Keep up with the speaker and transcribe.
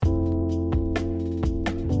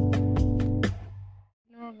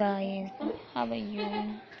guys, how are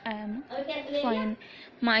you? I'm fine.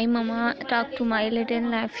 My mama talked to my little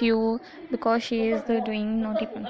nephew because she is doing naughty punch.